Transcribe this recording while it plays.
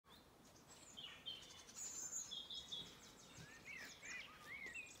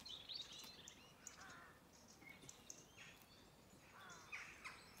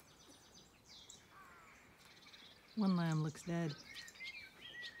One lamb looks dead.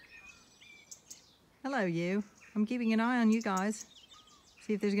 Hello, you. I'm keeping an eye on you guys.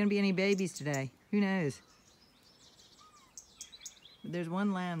 See if there's going to be any babies today. Who knows? But there's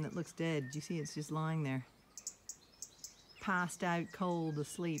one lamb that looks dead. You see it's just lying there. Passed out cold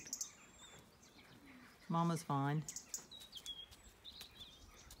asleep. Mama's fine.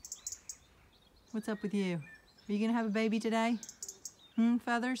 What's up with you? Are you going to have a baby today?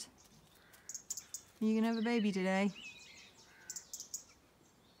 Feathers? Are you going to have a baby today?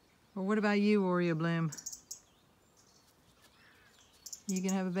 Or what about you, Oreo Bloom? You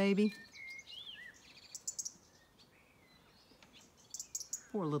gonna have a baby?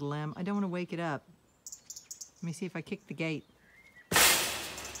 Poor little lamb. I don't want to wake it up. Let me see if I kick the gate.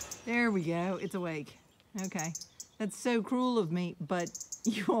 There we go. It's awake. Okay. That's so cruel of me, but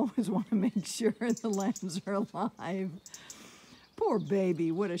you always want to make sure the lambs are alive. Poor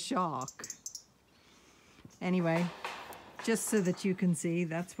baby. What a shock. Anyway, just so that you can see,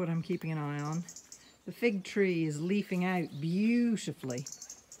 that's what I'm keeping an eye on. The fig tree is leafing out beautifully.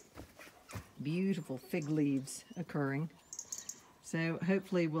 Beautiful fig leaves occurring. So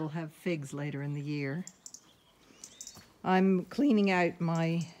hopefully we'll have figs later in the year. I'm cleaning out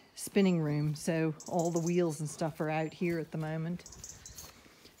my spinning room, so all the wheels and stuff are out here at the moment.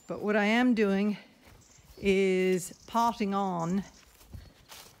 But what I am doing is potting on,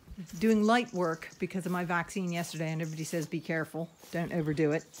 doing light work because of my vaccine yesterday, and everybody says be careful, don't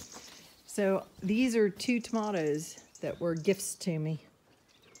overdo it. So these are 2 tomatoes that were gifts to me.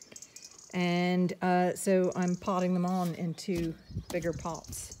 And so I'm potting them on into bigger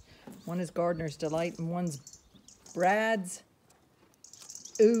pots. One is Gardener's Delight and one's Brad's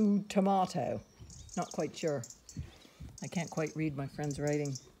Ooh Tomato. Not quite sure. I can't quite read my friend's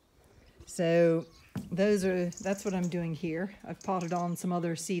writing. So that's what I'm doing here. I've potted on some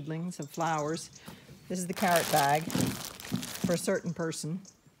other seedlings of flowers. This is the carrot bag for a certain person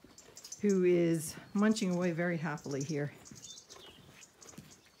who is munching away very happily here.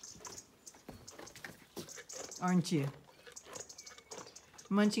 Aren't you?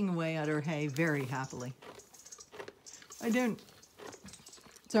 Munching away at her hay very happily.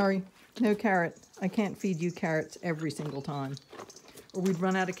 Sorry, no carrot. I can't feed you carrots every single time, or we'd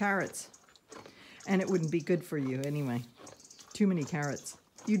run out of carrots. And it wouldn't be good for you anyway. Too many carrots.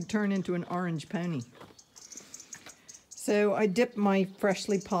 You'd turn into an orange pony. So I dip my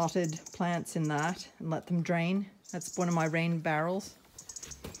freshly potted plants in that and let them drain. That's one of my rain barrels.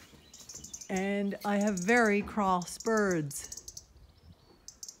 And I have very cross birds.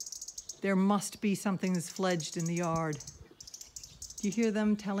 There must be something that's fledged in the yard. Do you hear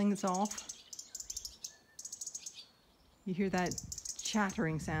them telling us off? You hear that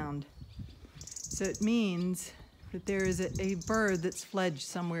chattering sound. So it means that there is a bird that's fledged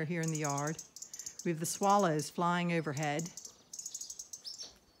somewhere here in the yard. We have the swallows flying overhead.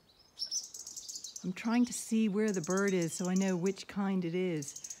 I'm trying to see where the bird is so I know which kind it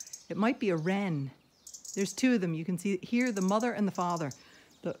is. It might be a wren. There's 2 of them. You can see here the mother and the father.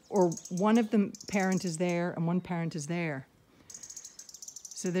 Or one of the parent is there and one parent is there.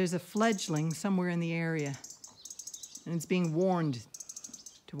 So there's a fledgling somewhere in the area. And it's being warned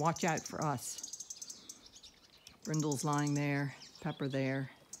to watch out for us. Brindle's lying there, Pepper there.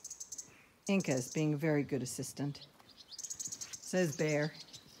 Inca is being a very good assistant. Says Bear.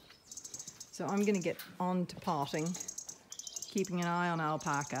 So I'm going to get on to potting, keeping an eye on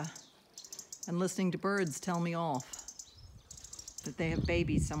Alpaca, and listening to birds tell me off that they have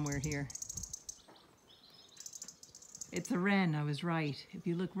babies somewhere here. It's a wren, I was right. If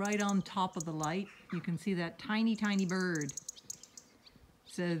you look right on top of the light, you can see that tiny, tiny bird.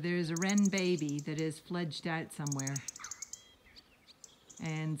 So there's a wren baby that is fledged out somewhere.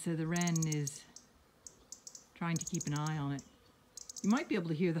 And so the wren is trying to keep an eye on it. You might be able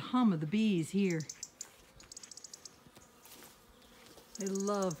to hear the hum of the bees here. They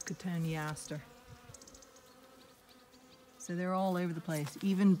love Cotoneaster. So they're all over the place,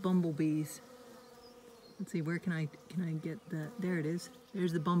 even bumblebees. Let's see, where can I get the, there it is.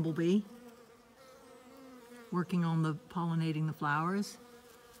 There's the bumblebee working on the pollinating the flowers.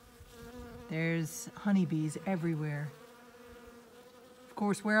 There's honeybees everywhere. Of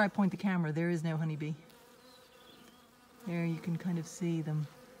course, where I point the camera, there is no honeybee. There you can kind of see them.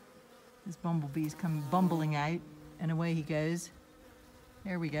 This bumblebee's come bumbling out, and away he goes.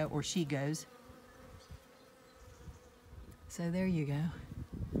 There we go, or she goes. So there you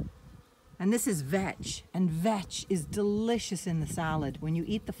go. And this is vetch, and vetch is delicious in the salad. When you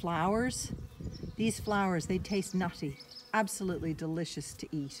eat the flowers, these flowers, they taste nutty. Absolutely delicious to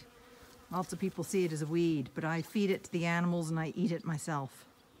eat. Lots of people see it as a weed, but I feed it to the animals and I eat it myself.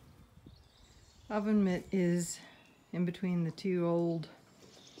 Oven mitt is in between the two old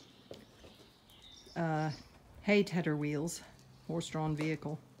hay tedder wheels, horse-drawn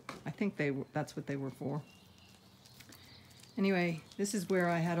vehicle. I think that's what they were for. Anyway, this is where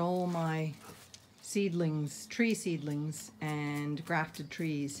I had all my seedlings, tree seedlings, and grafted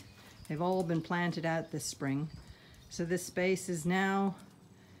trees. They've all been planted out this spring. So this space is now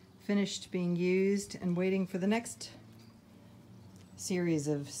finished being used and waiting for the next series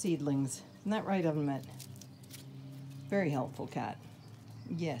of seedlings. Isn't that right, Ovenmet? Very helpful cat.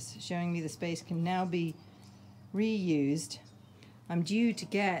 Yes, showing me the space can now be reused. I'm due to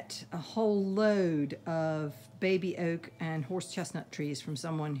get a whole load of baby oak and horse chestnut trees from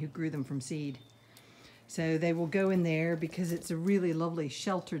someone who grew them from seed. So they will go in there because it's a really lovely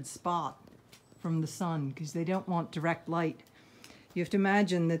sheltered spot from the sun because they don't want direct light. You have to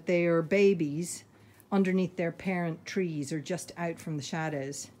imagine that they are babies underneath their parent trees or just out from the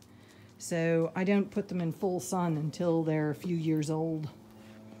shadows. So I don't put them in full sun until they're a few years old.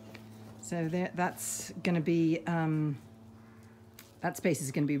 So that's going to be, that space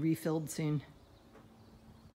is going to be refilled soon.